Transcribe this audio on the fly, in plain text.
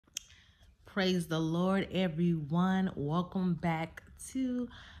Praise the Lord, everyone. Welcome back to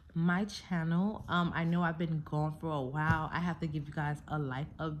my channel. I know I've been gone for a while. I have to give you guys a life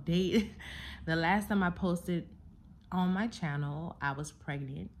update. The last time I posted on my channel, I was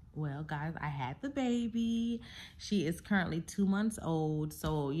pregnant. Well, guys, I had the baby. She is currently 2 months old.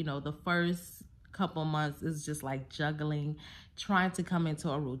 So, you know, the first couple months is just like juggling, trying to come into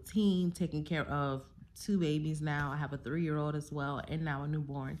a routine, taking care of 2 babies now. I have a 3-year-old as well, and now a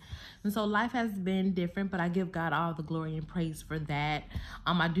newborn. And so life has been different, but I give God all the glory and praise for that.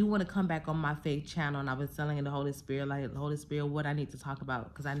 I do want to come back on my faith channel, and I've been telling in the Holy Spirit, like, the Holy Spirit, what I need to talk about,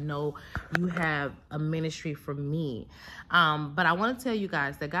 because I know you have a ministry for me. But I want to tell you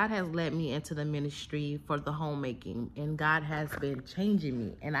guys that God has led me into the ministry for the homemaking, and God has been changing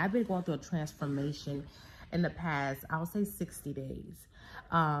me. And I've been going through a transformation in the past, I would say 60 days.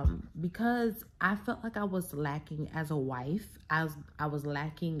 Because I felt like I was lacking as a wife. I was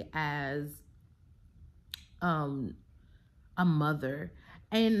lacking as a mother.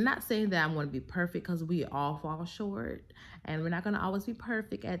 And not saying that I'm going to be perfect, because we all fall short. And we're not going to always be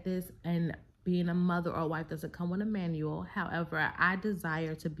perfect at this. And being a mother or a wife doesn't come with a manual. However, I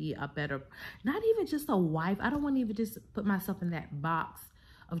desire to be a better, not even just a wife. I don't want to even just put myself in that box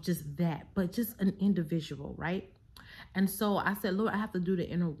of just that, but just an individual, right? And so I said, Lord, I have to do the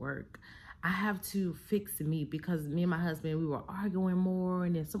inner work. I have to fix me, because me and my husband, we were arguing more,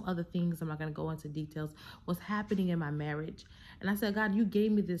 and then some other things, I'm not going to go into details, was happening in my marriage. And I said, God, you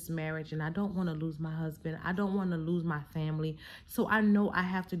gave me this marriage, and I don't want to lose my husband. I don't want to lose my family. So I know I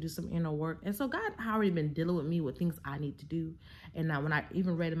have to do some inner work. And so God had already been dealing with me with things I need to do. And now when I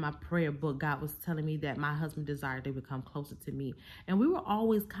even read in my prayer book, God was telling me that my husband desired to become closer to me. And we were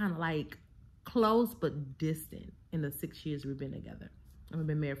always kind of like close but distant in the 6 years we've been together. And we've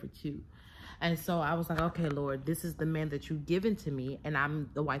been married for 2. And so I was like, okay, Lord, this is the man that you've given to me, and I'm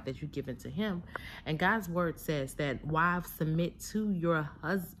the wife that you've given to him. And God's word says that wives, submit to your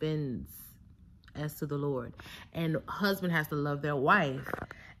husbands as to the Lord. And husband has to love their wife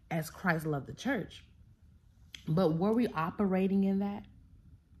as Christ loved the church. But were we operating in that?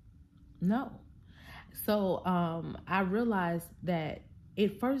 No. So I realized that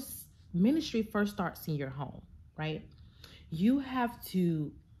ministry first starts in your home, right? You have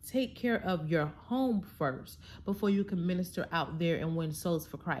to take care of your home first before you can minister out there and win souls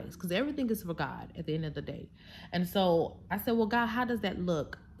for Christ, because everything is for God at the end of the day. And so I said, well, God, how does that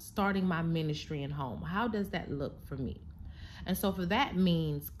look, starting my ministry in home? How does that look for me? And so for that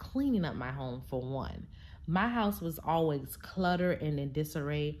means cleaning up my home, for one. My house was always cluttered and in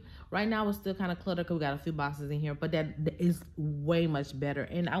disarray. Right now it's still kind of cluttered because we got a few boxes in here, but that is way much better.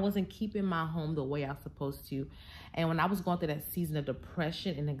 And I wasn't keeping my home the way I was supposed to. And when I was going through that season of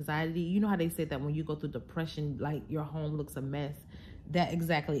depression and anxiety, you know how they say that when you go through depression, like, your home looks a mess? That's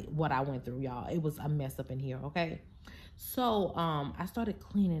exactly what I went through, y'all. It was a mess up in here, okay? So I started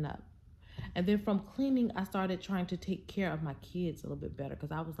cleaning up. And then from cleaning, I started trying to take care of my kids a little bit better,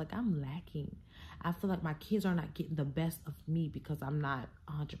 because I was like, I'm lacking. I feel like my kids are not getting the best of me because I'm not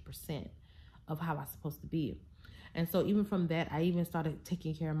 100% of how I'm supposed to be. And so even from that, I even started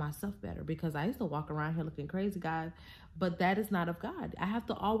taking care of myself better, because I used to walk around here looking crazy, guys. But that is not of God. I have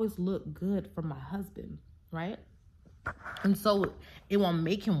to always look good for my husband, right? And so it won't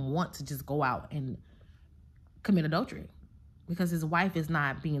make him want to just go out and commit adultery, because his wife is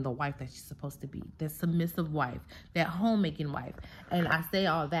not being the wife that she's supposed to be, that submissive wife, that homemaking wife. And I say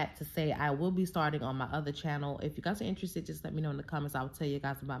all that to say I will be starting on my other channel. If you guys are interested, just let me know in the comments. I'll tell you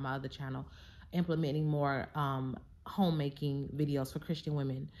guys about my other channel, implementing more homemaking videos for Christian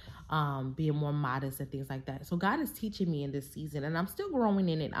women, being more modest and things like that. So God is teaching me in this season, and I'm still growing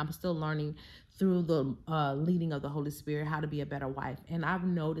in it. I'm still learning through the leading of the Holy Spirit how to be a better wife. And I've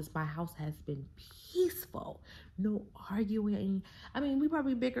noticed my house has been peaceful. No arguing. I mean, we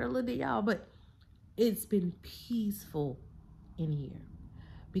probably bicker a little bit, y'all, but it's been peaceful in here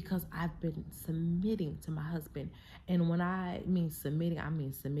because I've been submitting to my husband. And when I mean submitting, I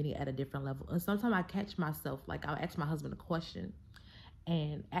mean submitting at a different level. And sometimes I catch myself, like, I'll ask my husband a question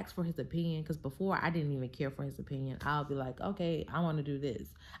and ask for his opinion, because before I didn't even care for his opinion. I'll be like, okay, I want to do this.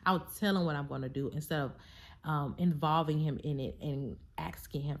 I'll tell him what I'm going to do instead of involving him in it and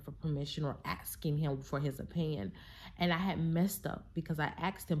asking him for permission or asking him for his opinion. And I had messed up because I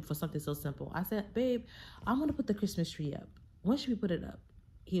asked him for something so simple. I said, babe, I'm going to put the Christmas tree up. When should we put it up?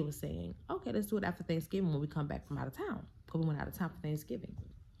 He was saying, okay, let's do it after Thanksgiving when we come back from out of town, because we went out of town for Thanksgiving.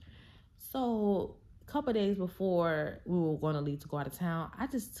 So a couple of days before we were going to leave to go out of town, I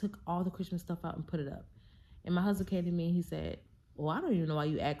just took all the Christmas stuff out and put it up. And my husband came to me and he said, well, I don't even know why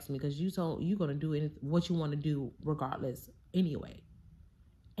you asked me, because you told you're going to do what you want to do regardless anyway.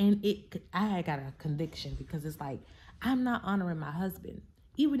 And I had got a conviction because it's like, I'm not honoring my husband.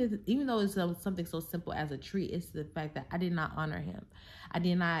 Even though it's something so simple as a tree, it's the fact that I did not honor him. I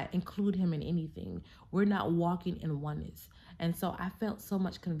did not include him in anything. We're not walking in oneness. And so I felt so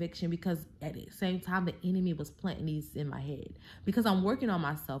much conviction because at the same time, the enemy was planting these in my head. Because I'm working on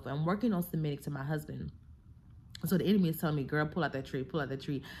myself. I'm working on submitting to my husband. So the enemy is telling me, girl, pull out that tree, pull out that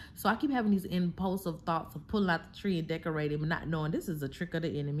tree. So I keep having these impulsive thoughts of pulling out the tree and decorating, but not knowing this is a trick of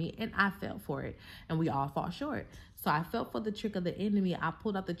the enemy. And I fell for it. And we all fall short. So I fell for the trick of the enemy. I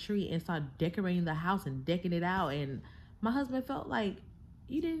pulled out the tree and started decorating the house and decking it out. And my husband felt like,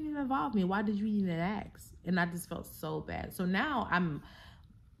 you didn't even involve me. Why did you even ask? And I just felt so bad. So now I'm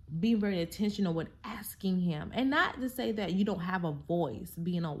being very intentional with asking him, and not to say that you don't have a voice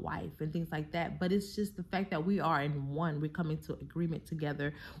being a wife and things like that, but it's just the fact that we are in one. We're coming to agreement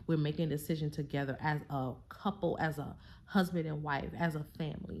together. We're making a decision together as a couple, as a husband and wife, as a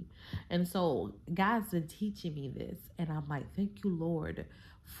family. And so God's been teaching me this, and I'm like, thank you, Lord,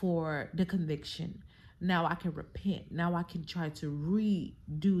 for the conviction. Now I can repent. Now I can try to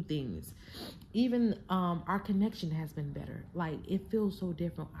redo things. Even our connection has been better. Like, it feels so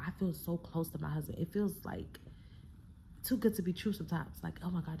different. I feel so close to my husband. It feels like too good to be true sometimes. Like, oh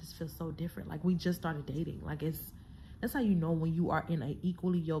my God, this feels so different. Like, we just started dating. Like, that's how you know when you are in an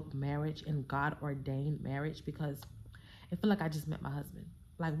equally yoked marriage and God ordained marriage, because I feel like I just met my husband.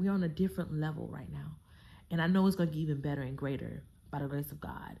 Like, we're on a different level right now. And I know it's going to get even better and greater by the grace of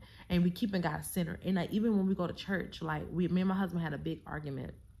God. And we keeping God centered. And even when we go to church, like, me and my husband had a big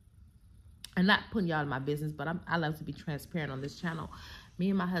argument. I'm not putting y'all in my business, but I love to be transparent on this channel. Me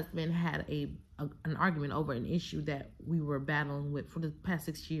and my husband had an argument over an issue that we were battling with for the past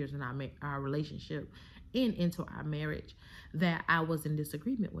 6 years in our relationship and into our marriage, that I was in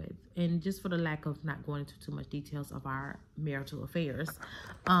disagreement with. And just for the lack of not going into too much details of our marital affairs,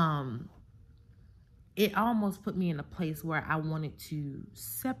 it almost put me in a place where I wanted to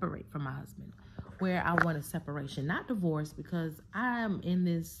separate from my husband, where I wanted separation, not divorce, because I am in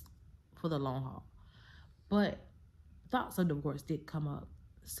this for the long haul. But thoughts of divorce did come up.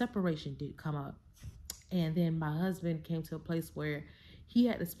 Separation did come up. And then my husband came to a place where he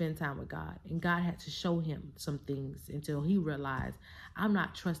had to spend time with God, and God had to show him some things until he realized, I'm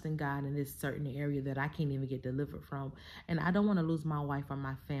not trusting God in this certain area that I can't even get delivered from. And I don't want to lose my wife or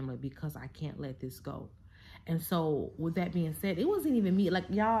my family because I can't let this go. And so with that being said, it wasn't even me. Like,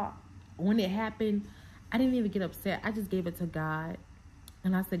 y'all, when it happened, I didn't even get upset. I just gave it to God.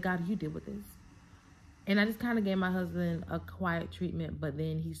 And I said, God, you deal with this. And I just kind of gave my husband a quiet treatment, but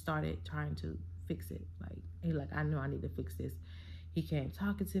then he started trying to fix it. Like, I know I need to fix this. He came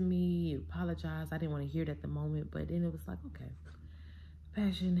talking to me, he apologized. I didn't want to hear it at the moment, but then it was like, okay,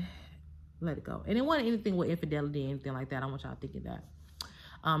 passion, let it go. And it wasn't anything with infidelity or anything like that. I want y'all thinking that.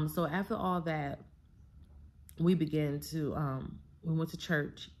 So after all that, we began to, we went to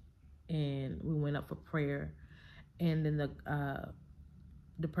church and we went up for prayer. And then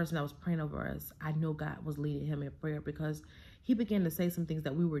the person that was praying over us, I know God was leading him in prayer, because he began to say some things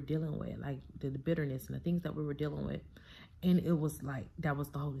that we were dealing with, like the bitterness and the things that we were dealing with. And it was like, that was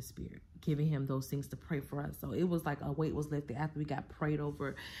the Holy Spirit giving him those things to pray for us. So it was like a weight was lifted after we got prayed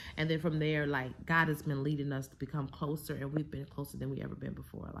over. And then from there, like, God has been leading us to become closer, and we've been closer than we ever been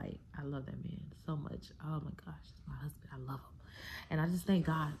before. Like, I love that man so much. Oh my gosh, my husband, I love him. And I just thank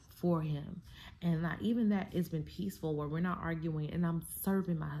God for him. And even that, it's been peaceful, where we're not arguing, and I'm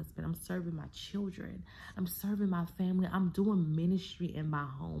serving my husband. I'm serving my children. I'm serving my family. I'm doing ministry in my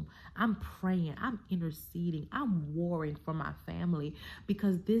home. I'm praying. I'm interceding. I'm warring for my family,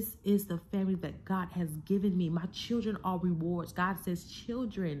 because this is the family that God has given me. My children are rewards. God says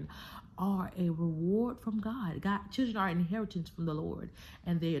children are a reward from God. Children are inheritance from the Lord,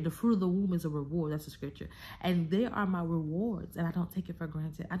 and the fruit of the womb is a reward. That's the scripture, and they are my rewards, and I don't take it for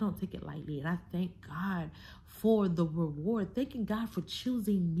granted. I don't take it lightly, and I thank God for the reward. Thanking God for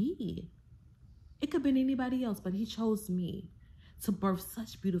choosing me. It could have been anybody else, but he chose me to birth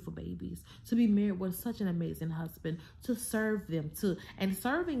such beautiful babies, to be married with such an amazing husband, to serve them, and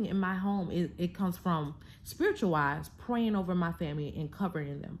serving in my home, it comes from spiritual wise, praying over my family and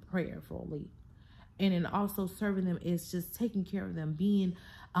covering them prayerfully. And then also serving them is just taking care of them, being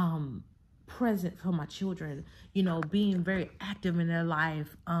present for my children, you know, being very active in their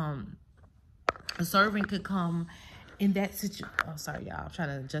life. Serving could come in that situation. Oh, sorry, y'all. I'm trying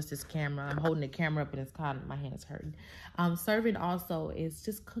to adjust this camera. I'm holding the camera up and it's kind of, my hand's hurting. Serving also is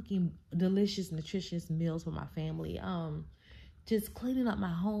just cooking delicious, nutritious meals for my family. Just cleaning up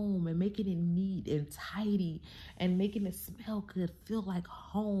my home and making it neat and tidy and making it smell good, feel like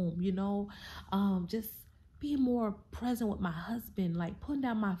home, you know. Just being more present with my husband, like putting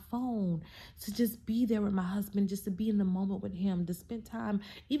down my phone to just be there with my husband, just to be in the moment with him, to spend time,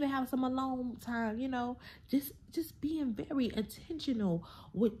 even have some alone time, you know, just being very intentional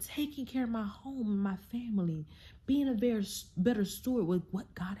with taking care of my home and my family, being a very better steward with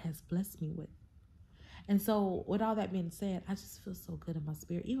what God has blessed me with. And so with all that being said, I just feel so good in my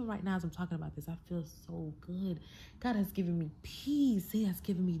spirit. Even right now as I'm talking about this, I feel so good. God has given me peace. He has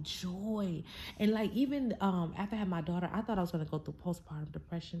given me joy. And like even after I had my daughter, I thought I was going to go through postpartum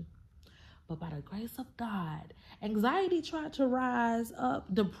depression. But by the grace of God, anxiety tried to rise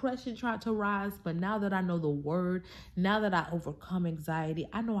up, depression tried to rise. But now that I know the word, now that I overcome anxiety,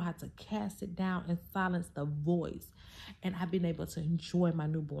 I know how to cast it down and silence the voice. And I've been able to enjoy my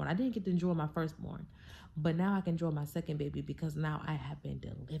newborn. I didn't get to enjoy my firstborn, but now I can enjoy my second baby because now I have been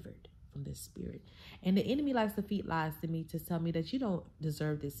delivered from this spirit. And the enemy likes to feed lies to me to tell me that you don't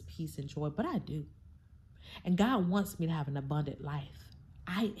deserve this peace and joy, but I do. And God wants me to have an abundant life.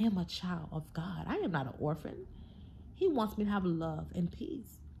 I am a child of God. I am not an orphan. He wants me to have love and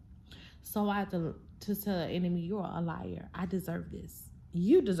peace. So I have to tell the enemy, you're a liar. I deserve this.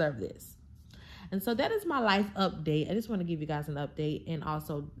 You deserve this. And so that is my life update. I just want to give you guys an update and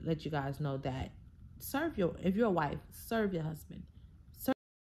also let you guys know that if you're a wife, serve your husband.